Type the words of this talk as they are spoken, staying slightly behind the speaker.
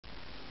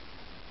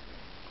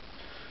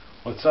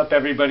What's up,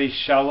 everybody?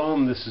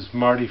 Shalom. This is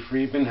Marty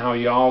Friedman. How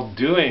y'all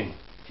doing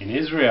in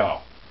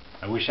Israel?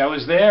 I wish I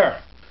was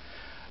there.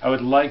 I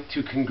would like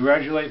to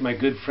congratulate my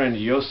good friend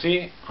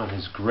Yossi on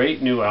his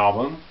great new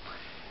album.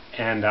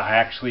 And I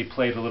actually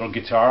played a little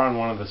guitar on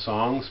one of the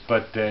songs,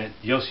 but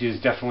Yossi is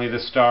definitely the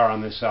star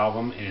on this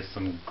album. It is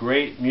some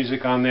great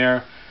music on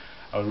there.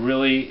 I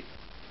really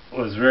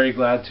was very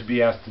glad to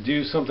be asked to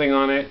do something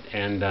on it,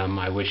 and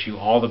I wish you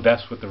all the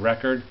best with the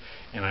record,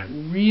 and I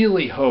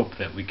really hope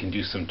that we can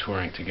do some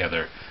touring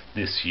together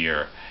this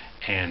year,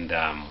 and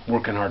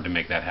working hard to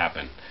make that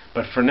happen.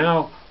 But for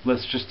now,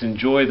 let's just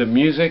enjoy the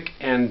music,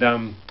 and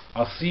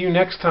I'll see you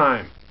next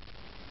time.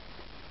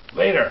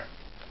 Later.